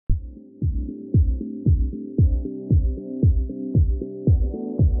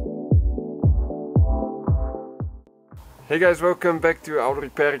Hey guys, welcome back to Auto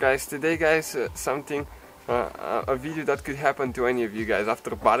Repair, guys. Today guys, a video that could happen to any of you guys.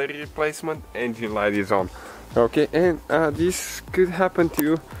 After battery replacement, engine light is on. Okay, and this could happen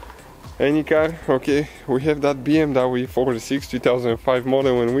to any car. Okay, we have that BMW 46 2005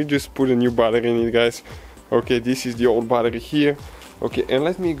 model and we just put a new battery in it, guys. Okay, this is the old battery here. Okay, and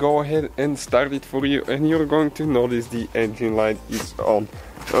let me go ahead and start it for you, and you're going to notice the engine light is on.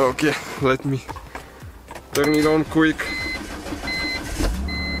 Okay, let me turn it on quick.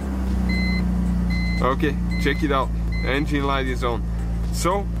 Okay, check it out, engine light is on.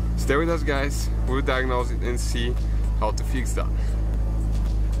 So stay with us, guys, we'll diagnose it and see how to fix that.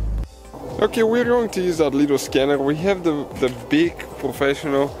 Okay, we're going to use that little scanner. We have the big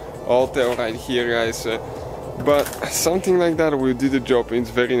professional Altel right here, guys, but something like that will do the job. It's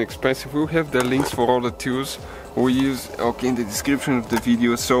very inexpensive. We'll have the links for all the tools we use, okay, in the description of the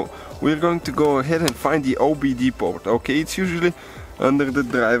video. So we're going to go ahead and find the OBD port. Okay, it's usually under the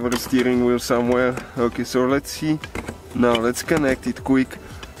driver steering wheel somewhere. Okay, so let's see. Now let's connect it quick.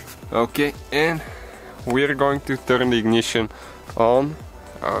 Okay, and we're going to turn the ignition on.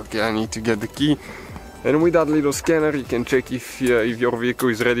 Okay, I need to get the key. And with that little scanner you can check if your vehicle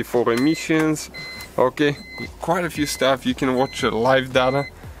is ready for emissions. Okay, quite a few stuff. You can watch live data.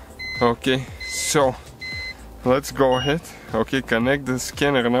 Okay, so let's go ahead. Okay, connect the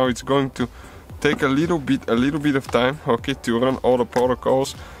scanner. Now it's going to take a little bit of time, okay, to run all the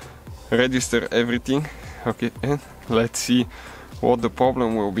protocols, register everything. Okay, and let's see what the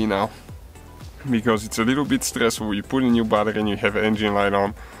problem will be now, because it's a little bit stressful. You put a new battery and you have engine light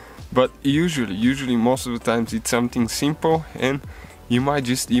on, but usually most of the times it's something simple and you might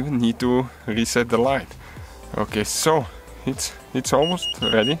just even need to reset the light. Okay, so it's almost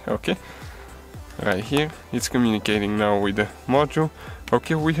ready. Okay, right here it's communicating now with the module.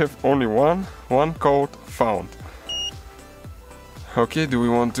 Okay, we have only one code found. Okay, do we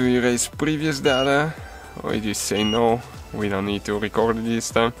want to erase previous data? Or just say no, we don't need to record it this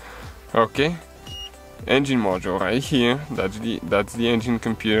time. Okay, engine module right here, that's the engine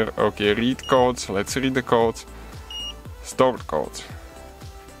computer. Okay, read codes, let's read the codes, stored codes.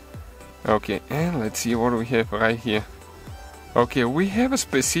 Okay, and let's see what we have right here. Okay, we have a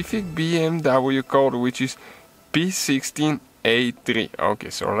specific BMW code which is P16A3. Okay,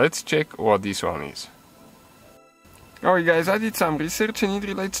 so let's check what this one is. Alright guys, I did some research and it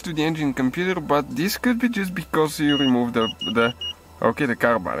relates to the engine computer, but this could be just because you removed the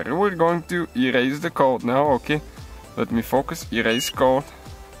car battery. We're going to erase the code now. Okay, let me focus. Erase code.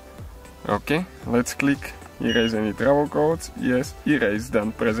 Okay, let's click erase any trouble codes. Yes, erase,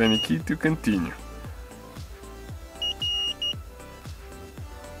 then press any key to continue.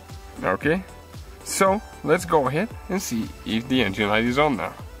 Okay, so let's go ahead and see if the engine light is on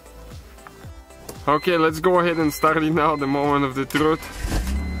now. Okay, let's go ahead and start it now, the moment of the truth.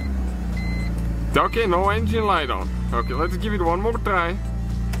 Okay, no engine light on. Okay, let's give it one more try.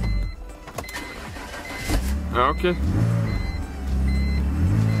 Okay.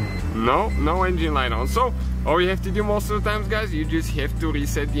 No engine light on. So all you have to do most of the times, guys, you just have to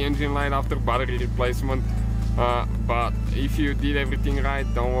reset the engine light after battery replacement. But if you did everything right,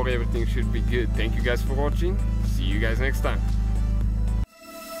 don't worry, everything should be good. Thank you guys for watching. See you guys next time.